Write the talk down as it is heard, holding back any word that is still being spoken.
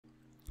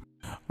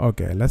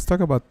Okay, let's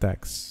talk about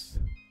tax.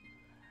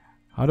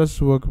 How does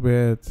it work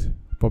with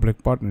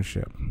public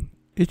partnership?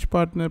 Each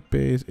partner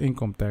pays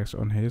income tax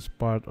on his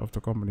part of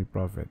the company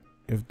profit.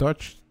 If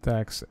Dutch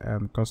tax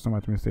and custom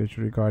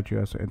administration regard you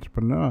as an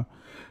entrepreneur,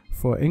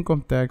 for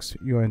income tax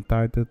you are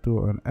entitled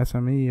to an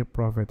SME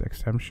profit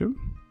exemption,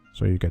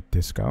 so you get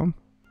discount.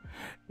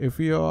 If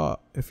you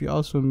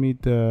also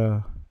meet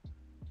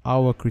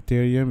our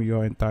criterion, you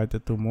are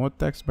entitled to more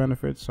tax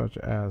benefits such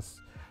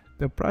as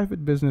the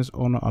private business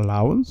owner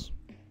allowance,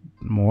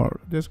 more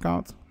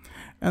discount,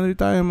 and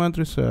retirement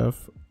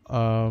reserve,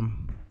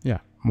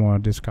 more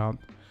discount.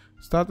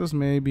 Starters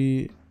may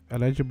be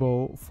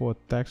eligible for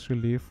tax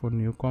relief for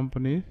new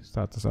company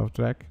starters of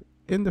track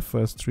in the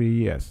first 3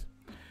 years.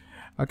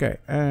 Okay,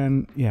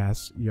 and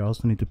yes, you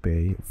also need to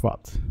pay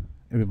VAT.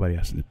 Everybody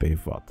has to pay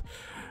VAT.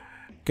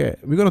 Okay,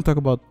 we're gonna talk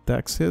about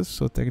taxes,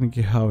 so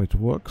technically how it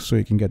works, so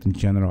you can get a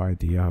general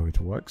idea how it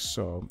works.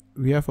 So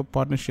we have a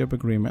partnership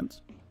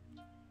agreement,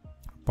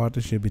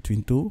 partnership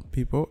between two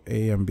people,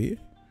 A and B,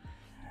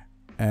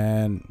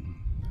 and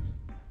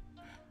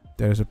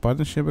there's a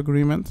partnership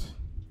agreement.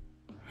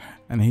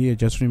 And here,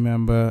 just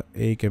remember,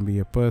 A can be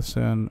a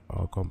person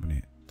or a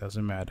company.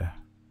 Doesn't matter.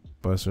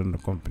 Person or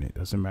company,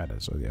 doesn't matter.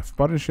 So you have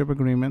partnership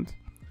agreement.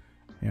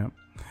 Yeah.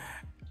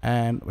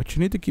 And what you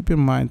need to keep in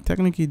mind,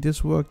 technically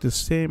this works the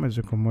same as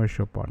a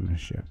commercial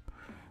partnership.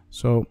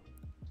 So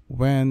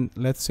when,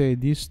 let's say,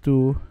 these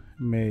two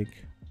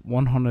make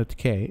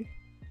 100k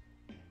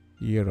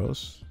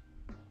euros,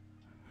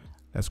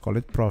 let's call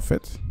it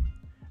profit.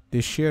 They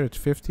share it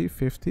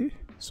 50-50.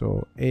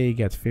 So A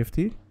gets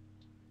 50.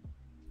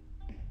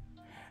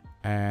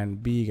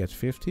 And B gets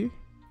 50.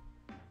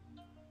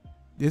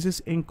 This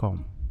is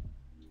income.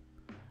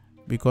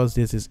 Because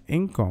this is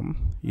income,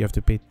 you have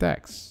to pay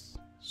tax.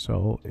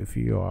 So if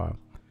you are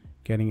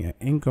getting an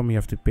income, you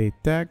have to pay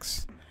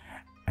tax.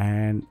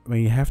 And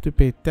when you have to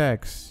pay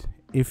tax,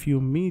 if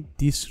you meet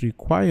these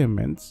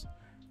requirements,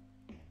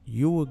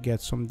 you will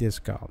get some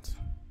discount.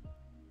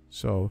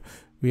 So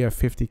we have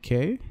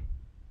 50k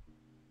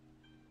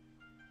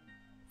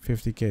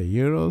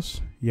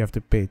euros. You have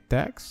to pay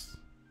tax.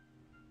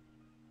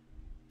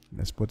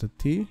 Let's put a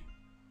T.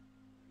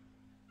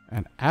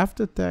 And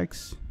after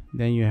tax,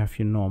 then you have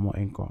your normal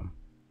income.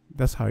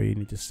 That's how you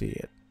need to see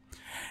it.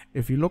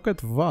 If you look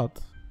at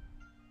VAT,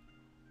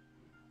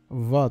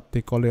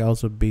 they call it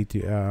also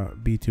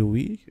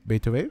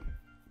B2A.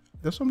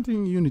 That's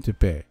something you need to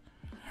pay.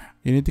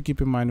 You need to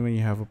keep in mind when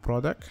you have a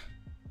product,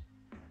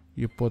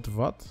 you put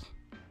VAT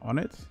on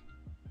it.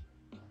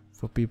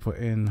 For people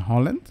in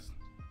Holland,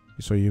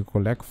 so you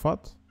collect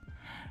VAT,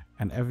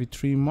 and every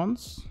 3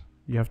 months,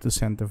 you have to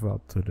send the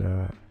VAT to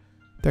the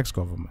tax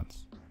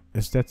government.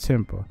 It's that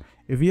simple.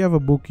 If you have a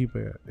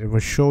bookkeeper, it will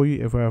show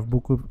you. If you have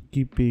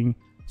bookkeeping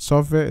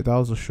software, it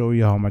also show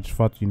you how much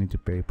VAT you need to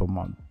pay per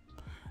month.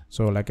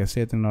 So like I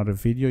said in another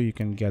video, you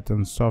can get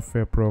a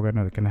software program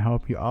that can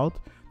help you out.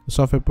 The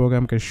software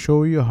program can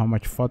show you how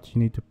much VAT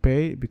you need to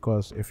pay,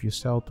 because if you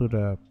sell to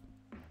the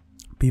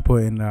people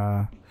in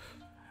the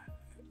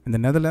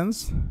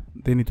Netherlands,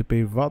 they need to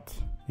pay VAT.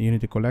 You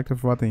need to collect the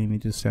VAT and you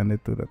need to send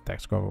it to the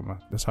tax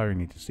government. That's how you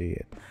need to see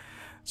it.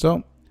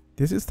 So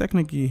this is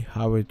technically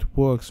how it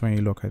works when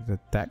you look at the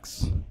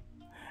tax.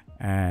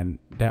 And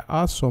there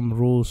are some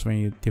rules when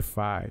you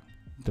divide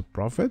the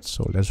profit.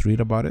 So let's read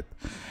about it.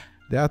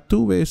 There are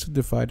 2 ways to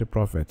divide the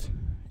profit.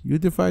 You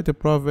divide the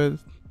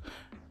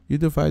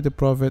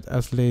profit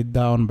as laid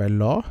down by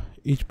law.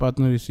 Each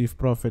partner receives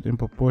profit in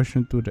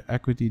proportion to the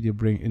equity they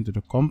bring into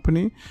the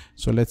company.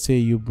 So let's say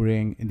you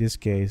bring, in this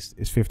case,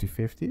 is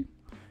 50-50.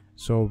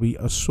 So we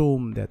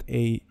assume that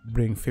A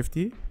bring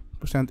 50%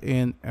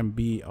 in and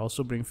B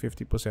also bring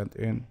 50%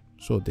 in.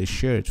 So they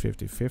share it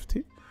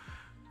 50-50.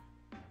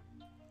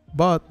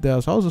 But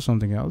there's also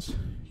something else.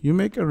 You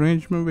make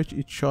arrangement with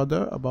each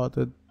other about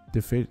the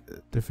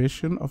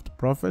division of the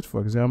profit. For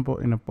example,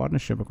 in a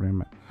partnership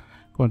agreement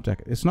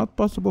contract, it's not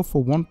possible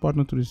for one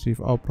partner to receive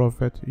all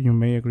profit. You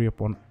may agree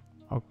upon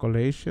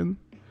allocation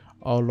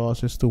all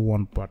losses to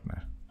one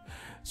partner.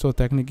 So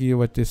technically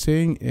what they're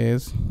saying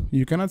is,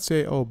 you cannot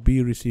say, oh,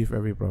 B receive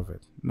every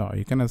profit. No,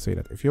 you cannot say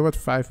that. If you're with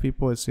 5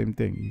 people, it's the same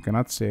thing. You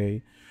cannot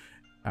say,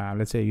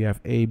 let's say you have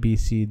A, B,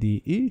 C,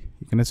 D, E.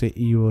 You cannot say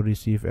E will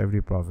receive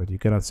every profit. You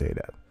cannot say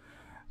that.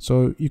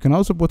 So you can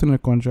also put in a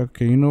contract,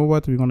 okay, you know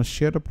what, we're going to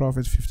share the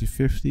profit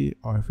 50-50,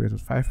 or if you're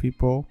with 5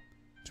 people,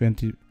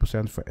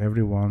 20% for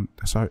everyone.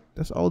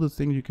 That's all the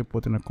things you can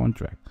put in a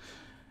contract.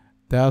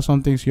 There are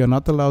some things you're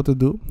not allowed to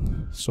do.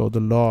 So the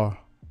law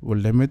will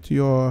limit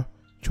your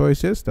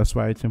choices. That's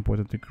why it's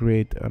important to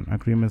create an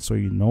agreement so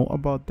you know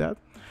about that.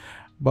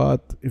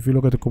 But if you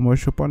look at the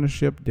commercial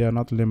partnership, they are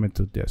not limited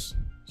to this.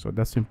 So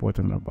that's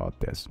important about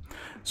this.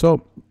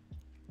 So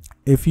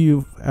if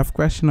you have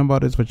question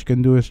about this, what you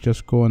can do is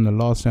just go in the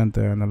law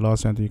center. In the law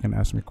center, you can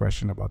ask me a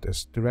question about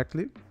this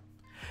directly.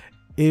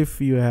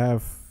 If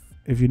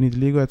you need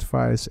legal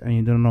advice and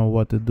you don't know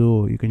what to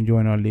do, you can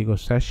join our legal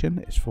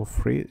session. It's for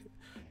free.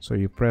 So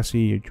you press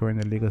here, you join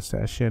the legal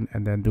session,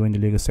 and then during the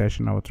legal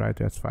session, I will try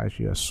to advise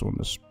you as soon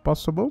as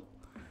possible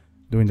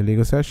during the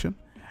legal session.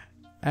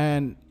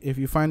 And if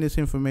you find this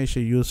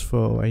information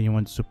useful and you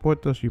want to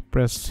support us, you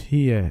press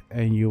here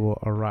and you will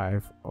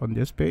arrive on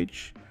this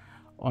page.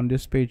 On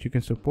this page, you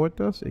can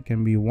support us. It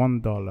can be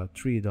 $1,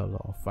 $3,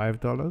 or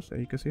 $5,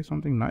 and you can say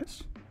something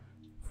nice.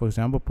 For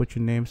example, put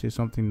your name, say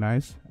something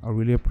nice. I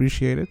really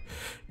appreciate it.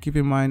 Keep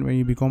in mind, when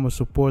you become a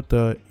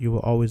supporter, you will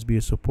always be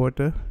a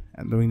supporter.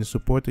 And during the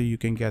supporter, you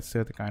can get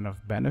certain kind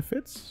of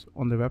benefits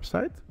on the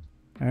website.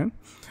 Okay?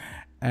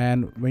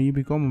 And when you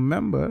become a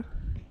member,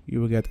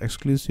 you will get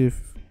exclusive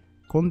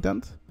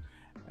content,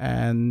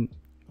 and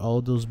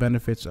all those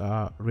benefits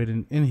are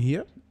written in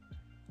here.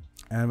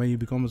 And when you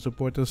become a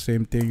supporter,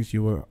 same things,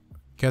 you will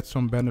get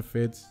some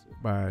benefits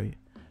by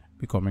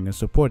becoming a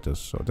supporter.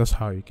 So that's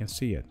how you can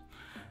see it.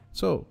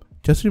 So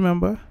just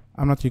remember,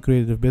 I'm not your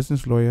creative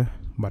business lawyer,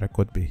 but I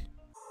could be.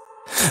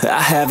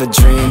 I have a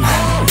dream,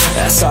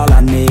 that's all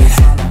I need.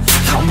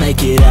 I'll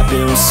make it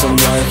happen with some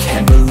work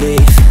and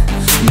belief.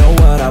 Know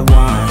what I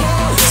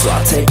want, so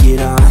I'll take it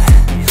on.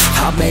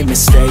 I've made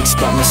mistakes,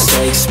 but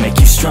mistakes make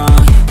you strong.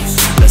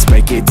 Let's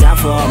break it down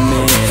for a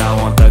minute. I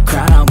want the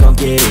crown, I'm gon'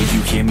 get it.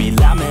 You hear me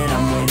loud, man,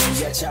 I'm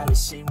winning. Yeah, Charlie,